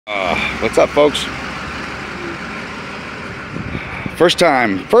What's up, folks? First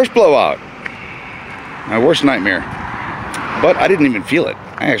blowout. My worst nightmare. But I didn't even feel it.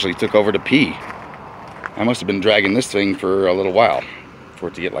 I actually took over to pee. I must have been dragging this thing for a little while for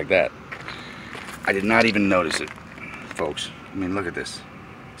it to get like that. I did not even notice it, folks. I mean, look at this.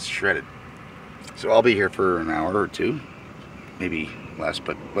 It's shredded. So I'll be here for an hour or two. Maybe less,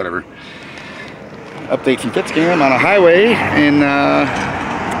 but whatever. Update from Fitscam on a highway in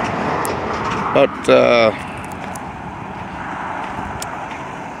about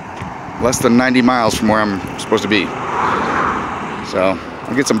less than 90 miles from where I'm supposed to be. So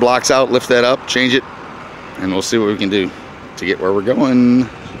I'll get some blocks out, lift that up, change it, and we'll see what we can do to get where we're going.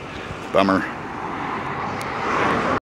 Bummer.